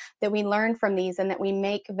process, that we learn from these and that we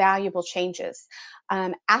make valuable changes?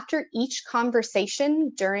 After each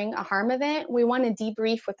conversation during a harm event, we want to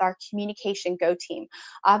debrief with our communication go team.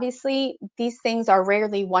 Obviously, these things are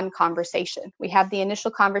rarely one conversation. We have the initial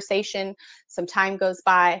conversation, some time goes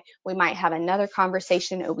by, we might have another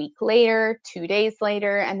conversation a week later, 2 days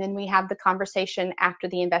later, and then we have the conversation after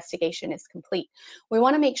the investigation is complete. We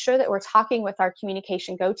want to make sure that we're talking with our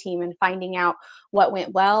communication go team and finding out what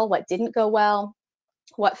went well, what didn't go well,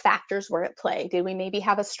 what factors were at play. Did we maybe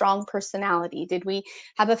have a strong personality? Did we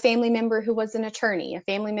have a family member who was an attorney, a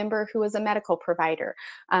family member who was a medical provider?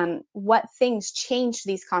 What things changed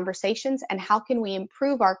these conversations, and how can we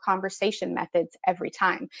improve our conversation methods every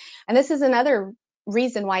time? And this is another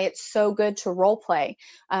reason why it's so good to role play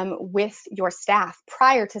with your staff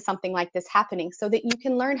prior to something like this happening, so that you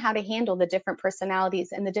can learn how to handle the different personalities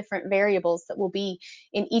and the different variables that will be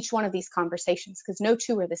in each one of these conversations, because no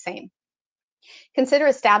two are the same. Consider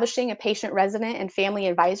establishing a patient, resident, and family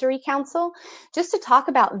advisory council just to talk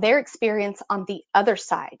about their experience on the other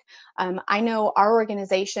side. I know our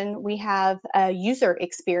organization, we have a user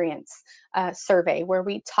experience survey where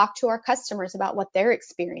we talk to our customers about what their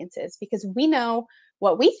experience is, because we know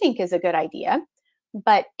what we think is a good idea,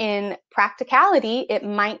 but in practicality, it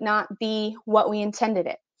might not be what we intended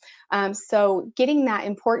it. So getting that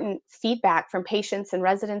important feedback from patients and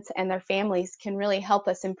residents and their families can really help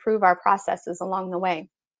us improve our processes along the way.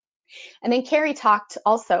 And then Carrie talked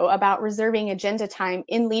also about reserving agenda time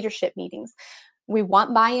in leadership meetings. We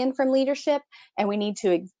want buy-in from leadership, and we need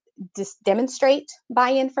to demonstrate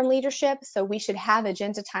buy-in from leadership. So we should have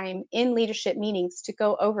agenda time in leadership meetings to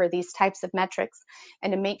go over these types of metrics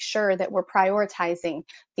and to make sure that we're prioritizing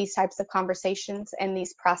these types of conversations and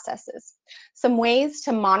these processes. Some ways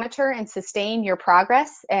to monitor and sustain your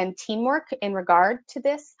progress and teamwork in regard to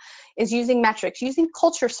this is using metrics, using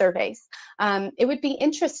culture surveys. It would be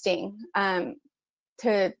interesting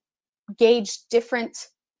to gauge different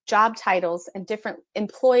job titles and different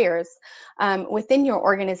employers within your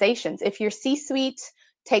organizations. If your C-suite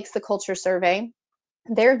takes the culture survey,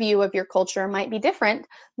 their view of your culture might be different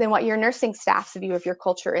than what your nursing staff's view of your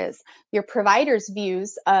culture is. Your providers'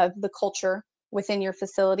 views of the culture within your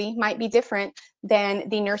facility might be different than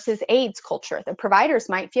the nurses' aides culture. The providers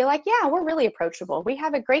might feel like, yeah, we're really approachable. We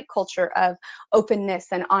have a great culture of openness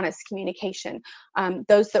and honest communication.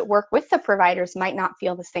 Those that work with the providers might not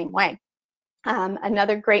feel the same way.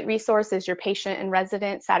 Another great resource is your patient and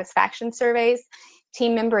resident satisfaction surveys,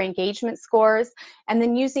 team member engagement scores, and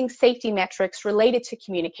then using safety metrics related to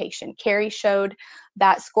communication. Carrie showed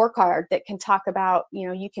that scorecard that can talk about,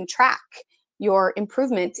 you can track your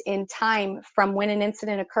improvement in time from when an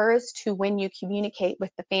incident occurs to when you communicate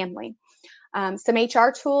with the family. Some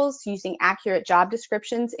HR tools using accurate job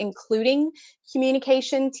descriptions, including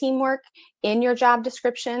communication, teamwork in your job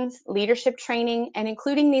descriptions, leadership training, and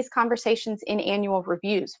including these conversations in annual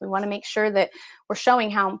reviews. We want to make sure that we're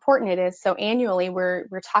showing how important it is. So annually, we're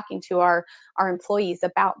talking to our employees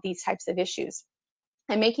about these types of issues,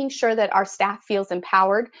 and making sure that our staff feels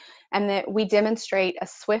empowered and that we demonstrate a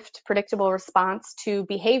swift, predictable response to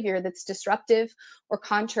behavior that's disruptive or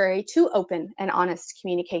contrary to open and honest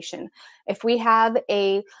communication. If we have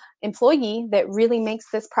an employee that really makes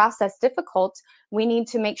this process difficult, we need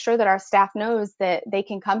to make sure that our staff knows that they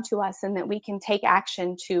can come to us and that we can take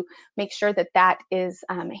action to make sure that that is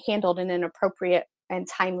handled in an appropriate and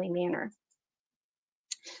timely manner.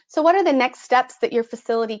 So what are the next steps that your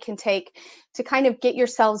facility can take to kind of get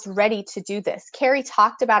yourselves ready to do this? Carrie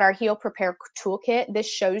talked about our Heal Prepare Toolkit. This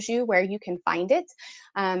shows you where you can find it.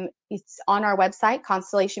 It's on our website,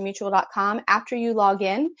 constellationmutual.com. After you log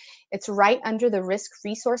in, it's right under the Risk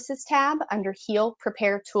Resources tab under Heal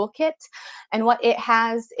Prepare Toolkit. And what it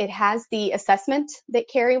has the assessment that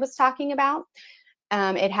Carrie was talking about.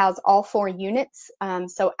 It has all 4 units.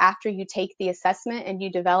 So after you take the assessment and you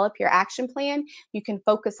develop your action plan, you can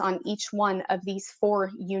focus on each one of these 4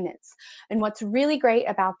 units. And what's really great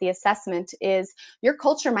about the assessment is your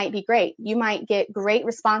culture might be great. You might get great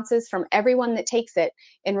responses from everyone that takes it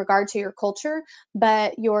in regard to your culture,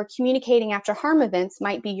 but your communicating after harm events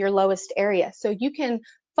might be your lowest area. So you can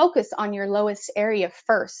focus on your lowest area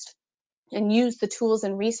first and use the tools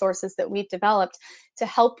and resources that we've developed to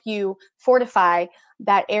help you fortify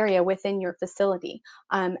that area within your facility.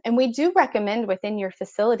 And we do recommend within your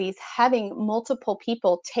facilities having multiple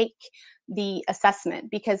people take the assessment,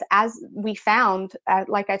 because as we found,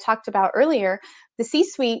 like I talked about earlier, the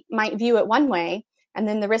C-suite might view it one way, and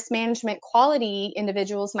then the risk management quality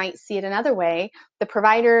individuals might see it another way. The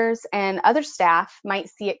providers and other staff might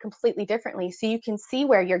see it completely differently. So you can see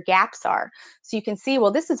where your gaps are. So you can see, well,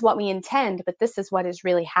 this is what we intend, but this is what is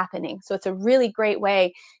really happening. So it's a really great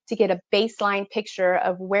way to get a baseline picture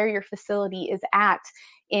of where your facility is at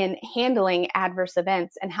in handling adverse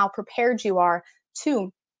events and how prepared you are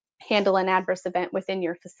to handle an adverse event within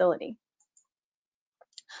your facility.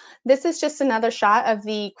 This is just another shot of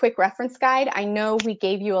the quick reference guide. I know we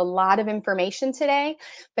gave you a lot of information today,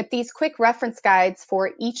 but these quick reference guides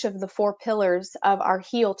for each of the 4 pillars of our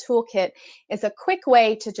HEAL toolkit is a quick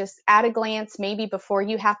way to just at a glance, maybe before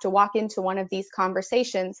you have to walk into one of these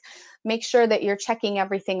conversations, make sure that you're checking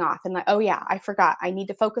everything off and like, oh yeah, I forgot, I need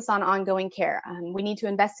to focus on ongoing care. We need to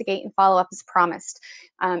investigate and follow up as promised.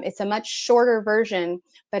 It's a much shorter version,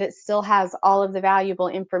 but it still has all of the valuable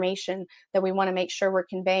information that we want to make sure we're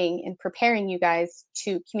conveying and preparing you guys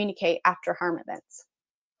to communicate after harm events.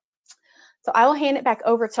 So I will hand it back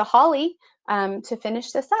over to Holly to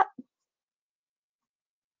finish this up.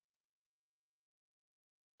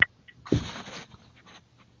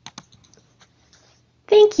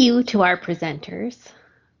 Thank you to our presenters.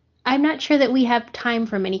 I'm not sure that we have time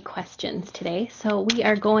for many questions today, so we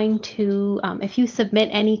are going to, if you submit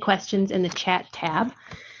any questions in the chat tab,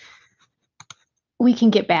 we can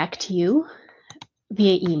get back to you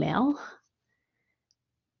via email.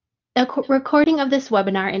 A recording of this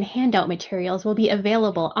webinar and handout materials will be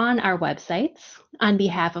available on our websites on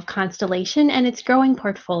behalf of Constellation and its growing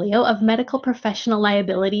portfolio of medical professional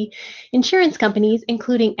liability insurance companies,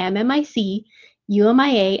 including MMIC,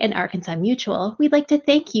 UMIA, and Arkansas Mutual. We'd like to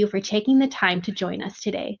thank you for taking the time to join us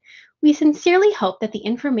today. We sincerely hope that the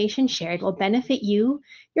information shared will benefit you,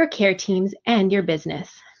 your care teams, and your business,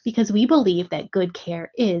 because we believe that good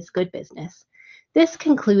care is good business. This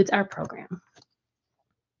concludes our program.